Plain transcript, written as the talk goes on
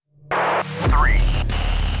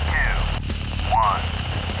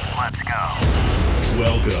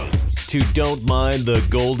to Don't Mind the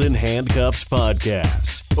Golden Handcuffs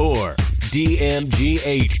podcast or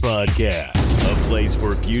DMGH podcast, a place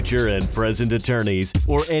for future and present attorneys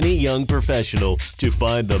or any young professional to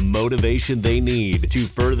find the motivation they need to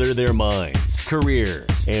further their minds,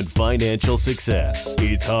 careers, and financial success.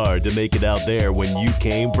 It's hard to make it out there when you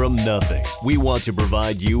came from nothing. We want to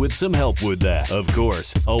provide you with some help with that. Of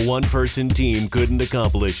course, a one-person team couldn't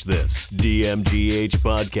accomplish this. DMGH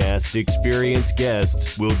podcast experienced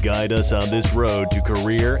guests will guide us on this road to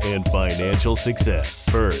career and financial success.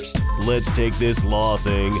 First, let's take this law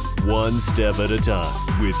thing one step at a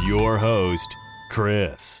time with your host,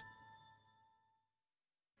 Chris.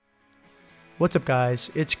 What's up,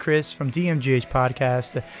 guys? It's Chris from DMGH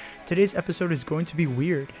Podcast. Today's episode is going to be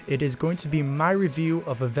weird. It is going to be my review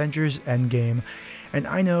of Avengers Endgame. And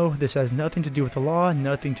I know this has nothing to do with the law,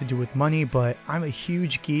 nothing to do with money, but I'm a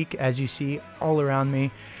huge geek, as you see all around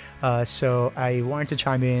me. So I wanted to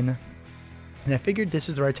chime in. And I figured this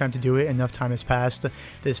is the right time to do it. Enough time has passed.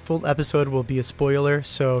 This full episode will be a spoiler.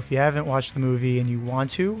 So if you haven't watched the movie and you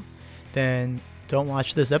want to, then don't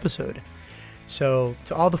watch this episode. So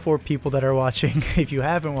to all the 4 people that are watching, if you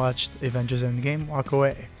haven't watched Avengers Endgame, walk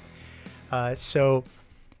away. So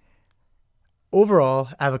overall,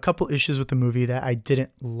 I have a couple issues with the movie that I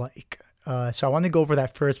didn't like. So I want to go over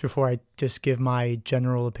that first before I just give my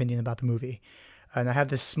general opinion about the movie. And I have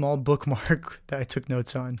this small bookmark that I took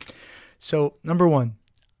notes on. So number 1,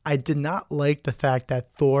 I did not like the fact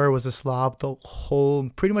that Thor was a slob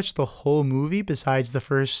pretty much the whole movie, besides the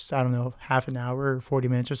first, half an hour or 40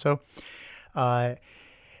 minutes or so. I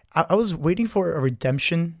was waiting for a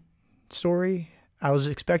redemption story. I was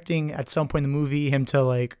expecting at some point in the movie him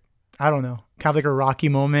to kind of like a Rocky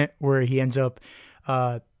moment where he ends up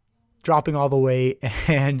dropping all the weight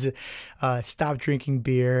and stopped drinking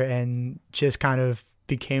beer and just kind of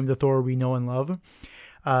became the Thor we know and love.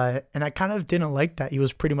 And I kind of didn't like that. He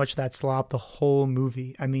was pretty much that slob the whole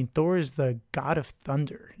movie. I mean, Thor is the god of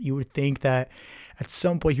thunder. You would think that at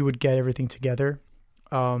some point he would get everything together.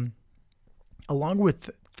 Along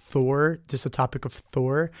with Thor, just the topic of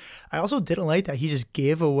Thor, I also didn't like that he just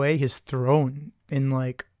gave away his throne in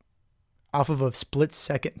off of a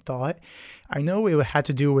split-second thought. I know it had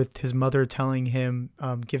to do with his mother telling him,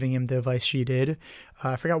 giving him the advice she did.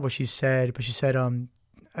 I forgot what she said, but she said,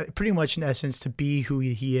 pretty much in essence, to be who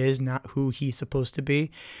he is, not who he's supposed to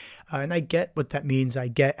be. And I get what that means. I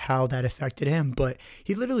get how that affected him, but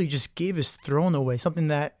he literally just gave his throne away. Something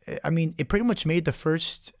that, it pretty much made the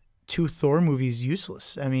first 2 Thor movies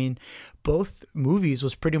useless. I mean, both movies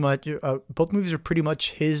are pretty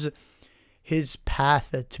much his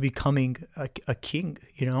path to becoming a king,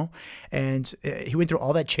 and he went through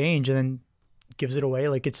all that change and then gives it away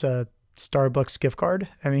like it's a Starbucks gift card.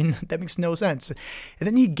 I mean, that makes no sense. And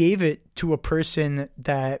then he gave it to a person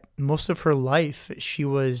that most of her life she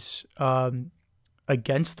was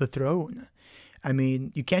against the throne. I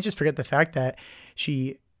mean, you can't just forget the fact that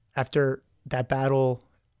she, after that battle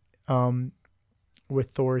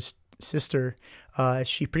with Thor's sister,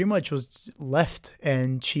 she pretty much was left,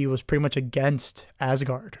 and she was pretty much against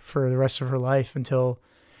Asgard for the rest of her life until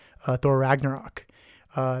Thor Ragnarok.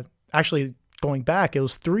 Actually, going back, it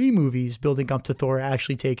was 3 movies building up to Thor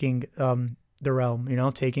actually taking the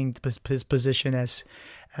realm, taking his position as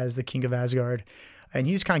the king of Asgard. And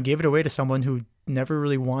he just kind of gave it away to someone who never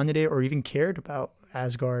really wanted it or even cared about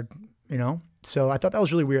Asgard, So I thought that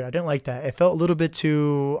was really weird. I didn't like that. It felt a little bit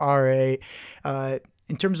too RA.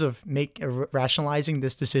 In terms of rationalizing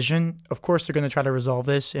this decision, of course they're going to try to resolve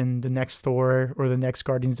this in the next Thor or the next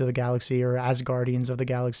Guardians of the Galaxy or Asgardians of the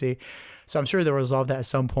Galaxy. So I'm sure they'll resolve that at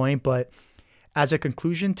some point, but as a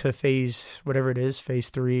conclusion to phase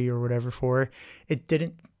 3 or whatever 4, it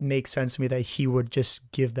didn't make sense to me that he would just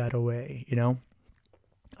give that away,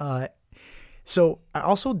 So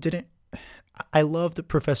I loved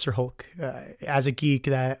Professor Hulk. As a geek,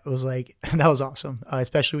 that was that was awesome.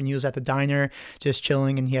 Especially when he was at the diner just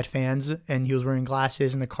chilling and he had fans and he was wearing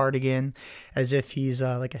glasses and a cardigan as if he's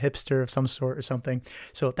like a hipster of some sort or something.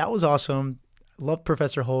 So that was awesome. Loved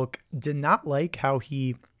Professor Hulk. Did not like how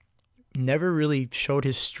he never really showed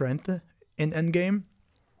his strength in Endgame.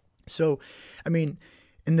 So, in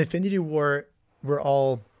the Infinity War, we're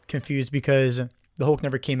all confused because the Hulk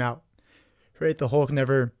never came out, right? The Hulk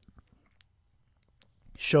never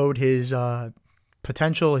showed his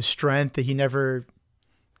potential, his strength, that he never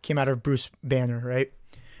came out of Bruce Banner, right?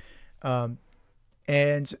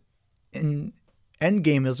 And in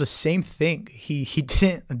Endgame, it was the same thing. He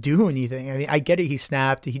didn't do anything. I mean, I get it. He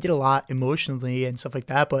snapped. He did a lot emotionally and stuff like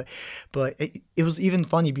that. But it was even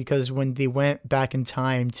funny because when they went back in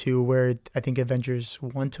time to where I think Avengers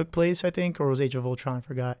 1 took place, I think, or was Age of Ultron, I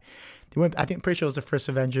forgot. They went. I think pretty sure it was the first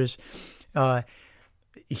Avengers. They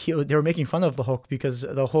were making fun of the Hulk because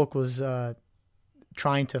the Hulk was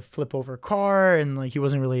trying to flip over a car and like he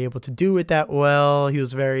wasn't really able to do it that well. He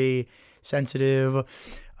was very sensitive.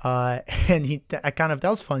 And that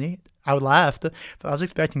was funny. I would laugh, but I was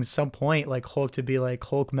expecting at some point like Hulk to be like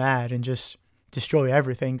Hulk mad and just destroy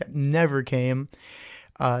everything. That never came.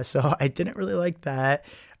 So I didn't really like that.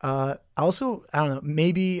 Also, I don't know,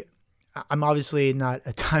 maybe I'm obviously not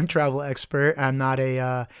a time travel expert.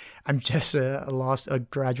 I'm just a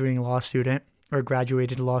graduating law student or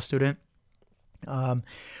graduated law student. But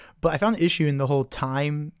I found an issue in the whole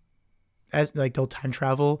time as like the whole time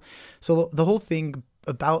travel. So the whole thing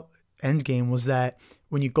about Endgame was that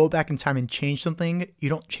when you go back in time and change something, you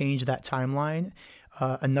don't change that timeline.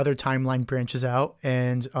 Another timeline branches out,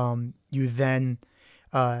 and you then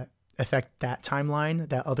affect that timeline,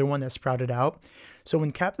 that other one that sprouted out. So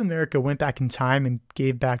when Captain America went back in time and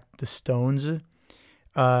gave back the stones,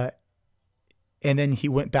 and then he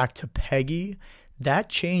went back to Peggy, that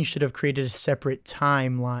change should have created a separate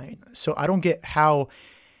timeline. So I don't get how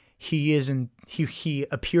he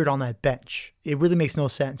appeared on that bench. It really makes no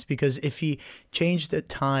sense because if he changed the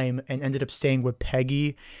time and ended up staying with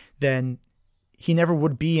Peggy, then he never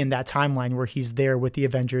would be in that timeline where he's there with the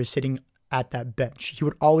Avengers sitting at that bench. He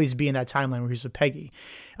would always be in that timeline where he's with Peggy,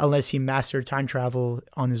 unless he mastered time travel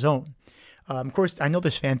on his own. Of course, I know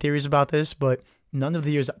there's fan theories about this, but none of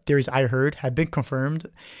the theories I heard have been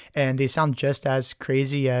confirmed, and they sound just as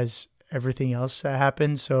crazy as everything else that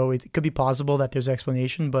happened. So it could be possible that there's an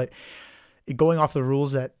explanation, but going off the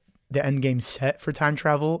rules that the Endgame set for time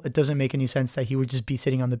travel, it doesn't make any sense that he would just be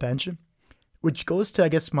sitting on the bench. Which goes to, I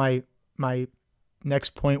guess, my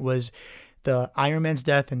next point was the Iron Man's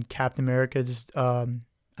death and Captain America's,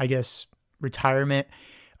 I guess, retirement.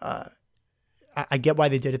 I get why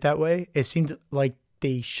they did it that way. It seemed like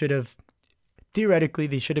theoretically,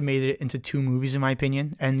 they should have made it into two movies, in my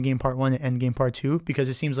opinion, Endgame Part 1 and Endgame Part 2, because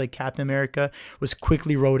it seems like Captain America was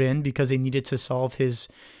quickly wrote in because they needed to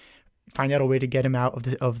find out a way to get him out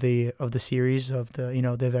of the series of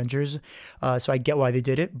the Avengers. So I get why they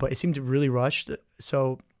did it, but it seemed really rushed.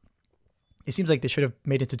 So it seems like they should have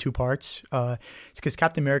made it into two parts. Because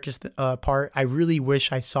Captain America's part, I really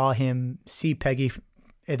wish I saw him see Peggy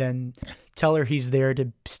and then tell her he's there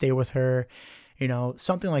to stay with her.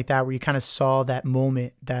 Something like that, where you kind of saw that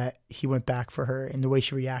moment that he went back for her and the way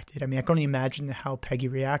she reacted. I mean, I can only imagine how Peggy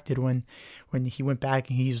reacted when he went back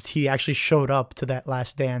and he actually showed up to that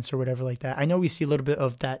last dance or whatever like that. I know we see a little bit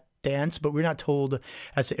of that dance, but we're not told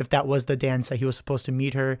as to if that was the dance that he was supposed to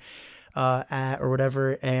meet her at or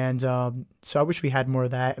whatever. And so I wish we had more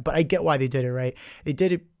of that. But I get why they did it, right? They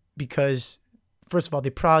did it because, first of all, they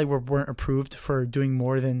probably weren't approved for doing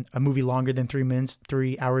more than a movie longer than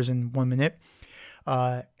 3 hours and 1 minute.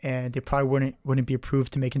 And they probably wouldn't be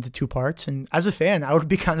approved to make into two parts. And as a fan, I would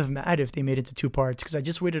be kind of mad if they made it to two parts because I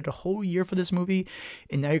just waited a whole year for this movie,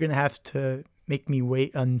 and now you're gonna have to make me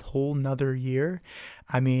wait a whole nother year.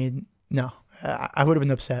 I mean, no, I would have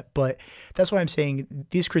been upset. But that's why I'm saying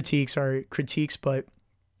these critiques are critiques, but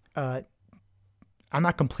I'm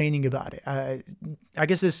not complaining about it. I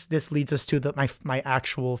guess this leads us to my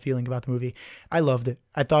actual feeling about the movie. I loved it.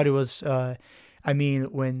 I thought it was.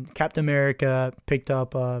 When Captain America picked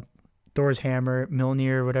up Thor's hammer,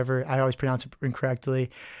 Mjolnir, whatever, I always pronounce it incorrectly.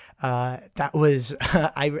 That was,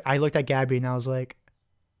 I looked at Gabby and I was like,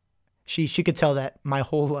 she could tell that my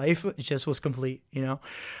whole life just was complete,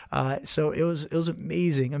 So it was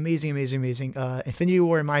amazing. Infinity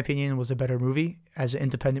War, in my opinion, was a better movie as an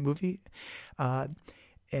independent movie.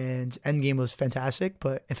 And Endgame was fantastic,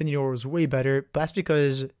 but Infinity War was way better. But that's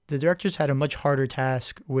because the directors had a much harder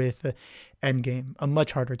task with Endgame, a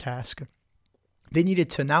much harder task. They needed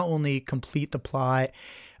to not only complete the plot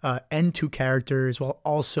and two characters while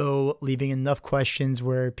also leaving enough questions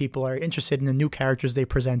where people are interested in the new characters they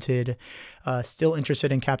presented, still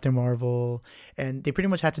interested in Captain Marvel, and they pretty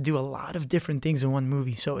much had to do a lot of different things in one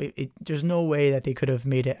movie. So there's no way that they could have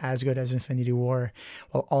made it as good as Infinity War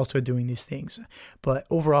while also doing these things. But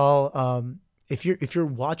overall, if you're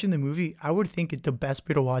watching the movie, I would think the best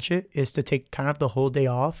way to watch it is to take kind of the whole day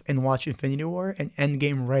off and watch Infinity War and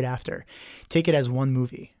Endgame right after. Take it as one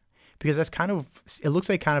movie. Because it looks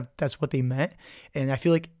like that's what they meant. And I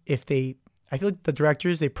feel like the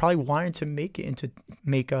directors, they probably wanted to make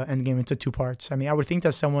Endgame into two parts. I mean, I would think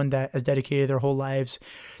that someone that has dedicated their whole lives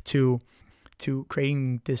to to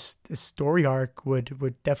creating this story arc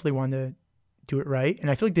would definitely want to do it right. And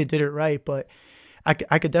I feel like they did it right, but I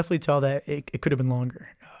could definitely tell that it could have been longer.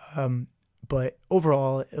 But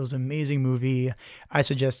overall, it was an amazing movie. I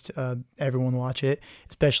suggest everyone watch it,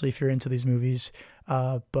 especially if you're into these movies.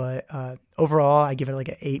 But overall, I give it like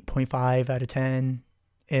an 8.5 out of 10.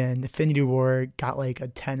 And Infinity War got like a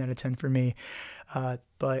 10 out of 10 for me.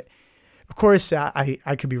 But of course, I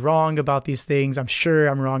could be wrong about these things. I'm sure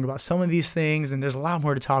I'm wrong about some of these things. And there's a lot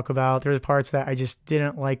more to talk about. There's parts that I just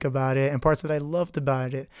didn't like about it and parts that I loved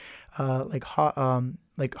about it. Like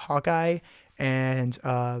Hawkeye and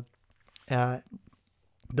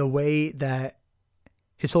the way that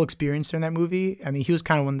his whole experience during that movie. I mean, he was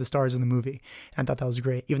kind of one of the stars in the movie. And I thought that was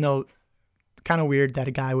great. Even though kind of weird that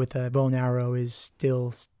a guy with a bow and arrow is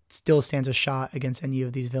still stands a shot against any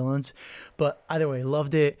of these villains, but either way,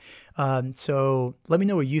 loved it. So let me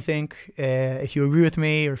know what you think, if you agree with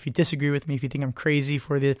me or if you disagree with me, if you think I'm crazy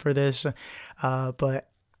for this. But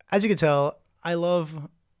as you can tell, I love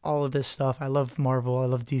all of this stuff. I love Marvel. I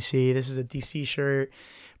love DC. This is a DC shirt,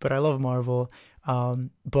 but I love Marvel.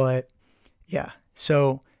 But yeah,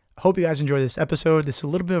 so I hope you guys enjoyed this episode. This is a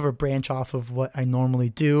little bit of a branch off of what I normally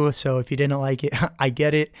do. So if you didn't like it, I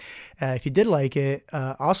get it. If you did like it,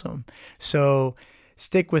 awesome. So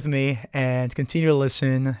stick with me and continue to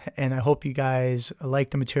listen. And I hope you guys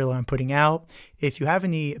like the material I'm putting out. If you have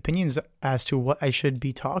any opinions as to what I should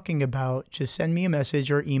be talking about, just send me a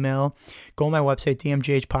message or email. Go on my website,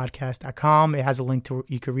 dmghpodcast.com. It has a link to,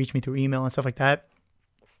 you can reach me through email and stuff like that.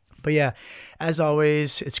 But yeah, as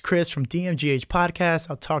always, it's Chris from DMGH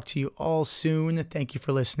Podcast. I'll talk to you all soon. Thank you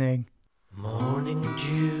for listening. Morning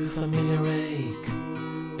dew, familiar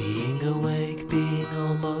ache, being awake, being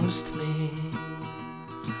almost me.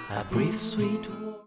 I breathe sweet